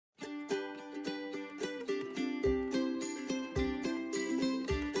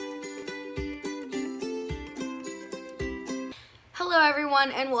Hello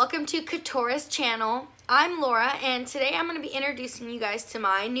everyone and welcome to Katora's channel. I'm Laura and today I'm going to be introducing you guys to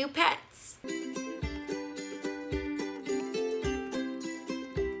my new pets.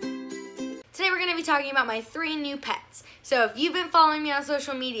 Today we're going to be talking about my 3 new pets. So if you've been following me on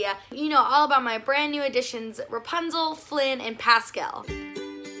social media, you know all about my brand new additions, Rapunzel, Flynn, and Pascal.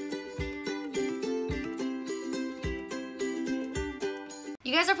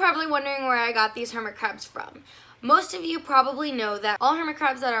 You guys are probably wondering where I got these hermit crabs from. Most of you probably know that all hermit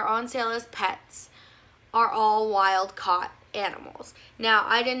crabs that are on sale as pets are all wild caught animals. Now,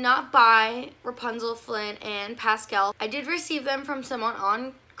 I did not buy Rapunzel, Flynn, and Pascal. I did receive them from someone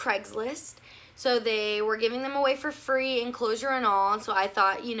on Craigslist. So they were giving them away for free, enclosure and all. So I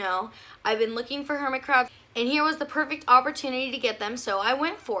thought, you know, I've been looking for hermit crabs and here was the perfect opportunity to get them. So I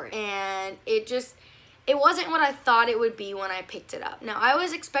went for it and it wasn't what I thought it would be when I picked it up. Now, I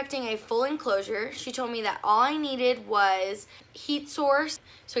was expecting a full enclosure. She told me that all I needed was heat source.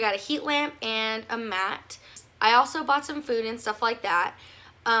 So I got a heat lamp and a mat. I also bought some food and stuff like that.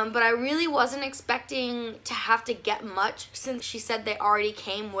 But I really wasn't expecting to have to get much since she said they already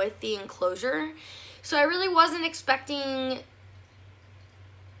came with the enclosure. So I really wasn't expecting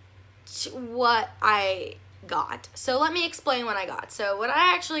what I got. So let me explain what I got. So what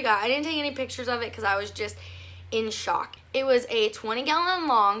I actually got, I didn't take any pictures of it because I was just in shock. It was a 20-gallon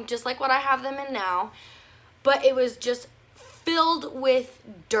long, just like what I have them in now, but it was just filled with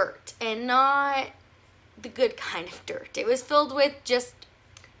dirt and not the good kind of dirt. It was filled with just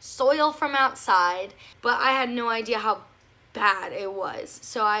soil from outside, but I had no idea how bad it was.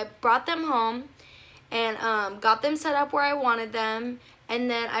 So I brought them home and got them set up where I wanted them. And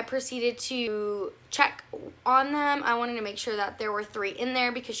then I proceeded to check on them. I wanted to make sure that there were 3 in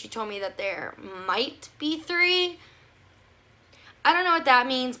there because she told me that there might be 3. I don't know what that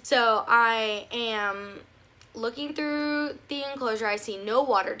means. So I am looking through the enclosure. I see no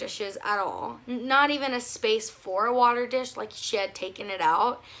water dishes at all. Not even a space for a water dish, like she had taken it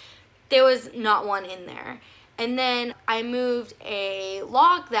out. There was not one in there. And then I moved a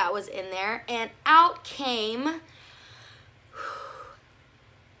log that was in there and out came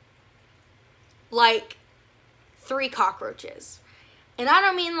like 3 cockroaches. And I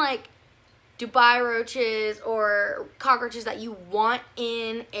don't mean like Dubai roaches or cockroaches that you want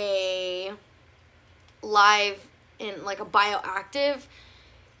in a live, in like a bioactive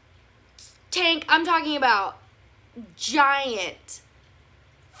tank. I'm talking about giant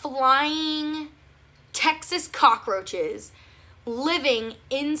flying Texas cockroaches living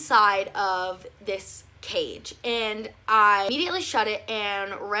inside of this cage. And I immediately shut it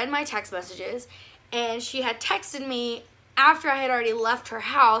and read my text messages, and she had texted me after I had already left her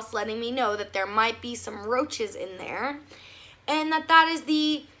house letting me know that there might be some roaches in there and that is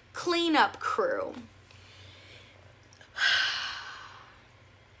the cleanup crew.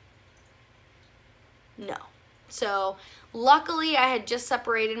 No. So luckily I had just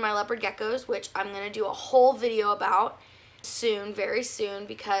separated my leopard geckos, which I'm going to do a whole video about soon, very soon,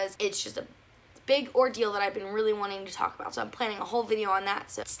 because it's just a big ordeal that I've been really wanting to talk about. So I'm planning a whole video on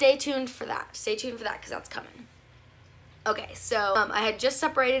that. So stay tuned for that. Stay tuned for that because that's coming. Okay, so I had just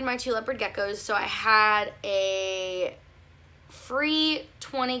separated my 2 leopard geckos. So I had a free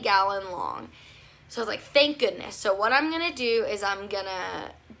 20-gallon long. So I was like, thank goodness. So what I'm going to do is I'm going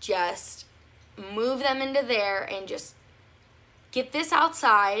to just move them into there and just get this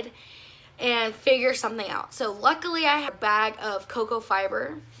outside and figure something out. So luckily I had a bag of cocoa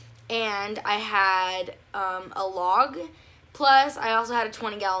fiber and I had a log, plus I also had a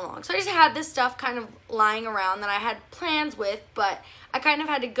 20-gallon long. So I just had this stuff kind of lying around that I had plans with, but I kind of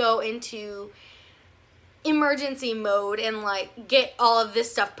had to go into emergency mode and like get all of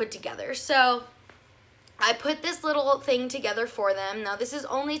this stuff put together. So I put this little thing together for them. Now this is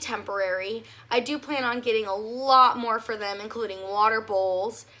only temporary. I do plan on getting a lot more for them, including water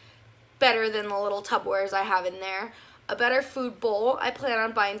bowls, better than the little Tupperwares I have in there. A better food bowl. I plan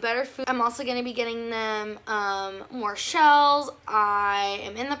on buying better food. I'm also going to be getting them more shells. I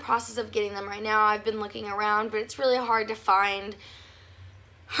am in the process of getting them right now. I've been looking around, but it's really hard to find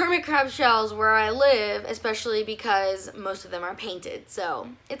hermit crab shells where I live, especially because most of them are painted. So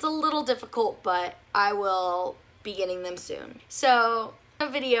it's a little difficult, but I will be getting them soon. So a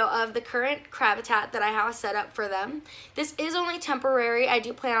video of the current crab habitat that I have set up for them. This is only temporary. I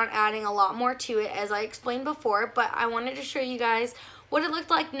do plan on adding a lot more to it, as I explained before, but I wanted to show you guys what it looked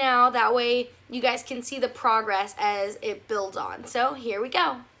like now. That way you guys can see the progress as it builds on. So here we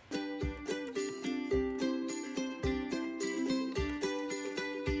go.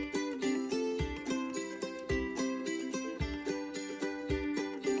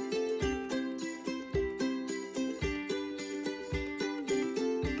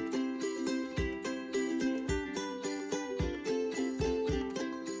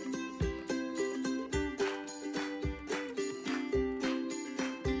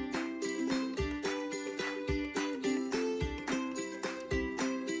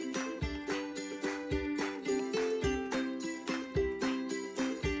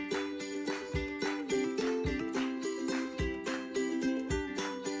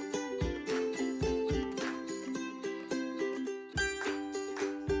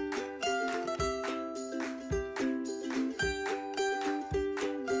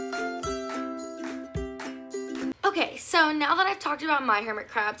 Okay, so now that I've talked about my hermit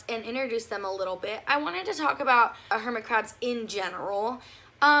crabs and introduced them a little bit, I wanted to talk about hermit crabs in general.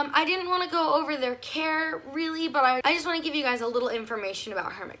 I didn't want to go over their care really, but I just want to give you guys a little information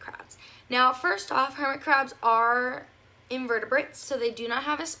about hermit crabs. Now, first off, hermit crabs are invertebrates, so they do not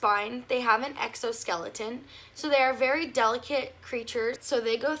have a spine. They have an exoskeleton, so they are very delicate creatures, so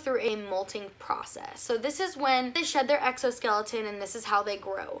they go through a molting process. So this is when they shed their exoskeleton, and this is how they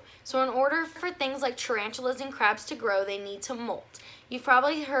grow. So in order for things like tarantulas and crabs to grow, they need to molt. You've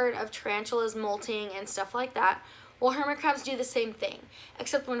probably heard of tarantulas molting and stuff like that. Well, hermit crabs do the same thing,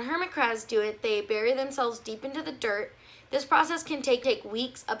 except when hermit crabs do it, they bury themselves deep into the dirt. This process can take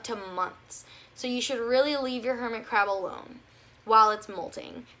weeks up to months. So you should really leave your hermit crab alone while it's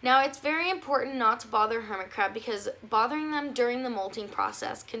molting. Now, it's very important not to bother hermit crab because bothering them during the molting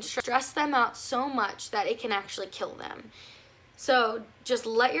process can stress them out so much that it can actually kill them. So just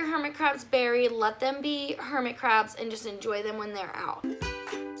let your hermit crabs bury, let them be hermit crabs, and just enjoy them when they're out.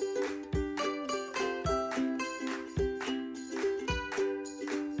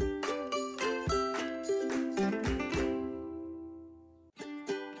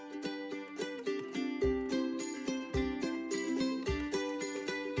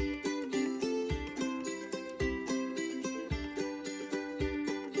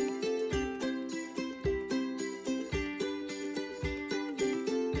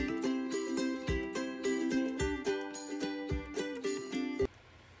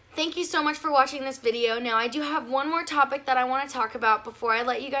 Thank you so much for watching this video. Now, I do have one more topic that I want to talk about before I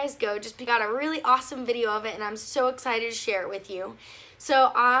let you guys go, just because I got a really awesome video of it and I'm so excited to share it with you.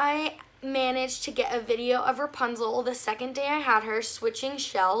 So I managed to get a video of Rapunzel the second day I had her switching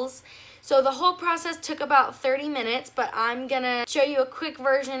shells. So the whole process took about 30 minutes, but I'm gonna show you a quick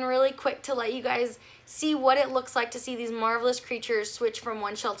version really quick to let you guys see what it looks like to see these marvelous creatures switch from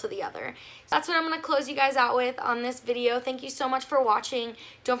one shell to the other. So that's what I'm gonna close you guys out with on this video. Thank you so much for watching.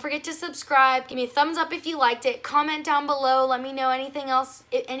 Don't forget to subscribe. Give me a thumbs up if you liked it. Comment down below. Let me know anything else,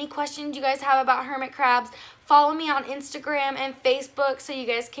 any questions you guys have about hermit crabs. Follow me on Instagram and Facebook so you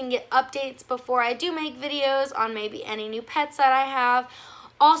guys can get updates before I do make videos on maybe any new pets that I have.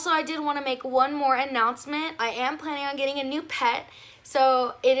 Also, I did want to make one more announcement. I am planning on getting a new pet,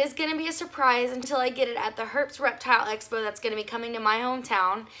 so it is going to be a surprise until I get it at the Herp's Reptile Expo that's going to be coming to my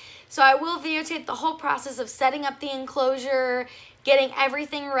hometown. So I will videotape the whole process of setting up the enclosure, getting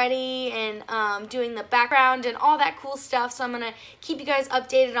everything ready, and doing the background and all that cool stuff. So I'm going to keep you guys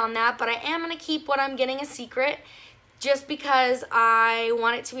updated on that, but I am going to keep what I'm getting a secret just because I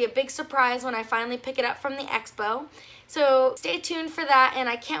want it to be a big surprise when I finally pick it up from the expo. So stay tuned for that, and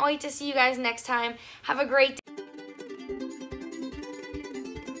I can't wait to see you guys next time. Have a great day.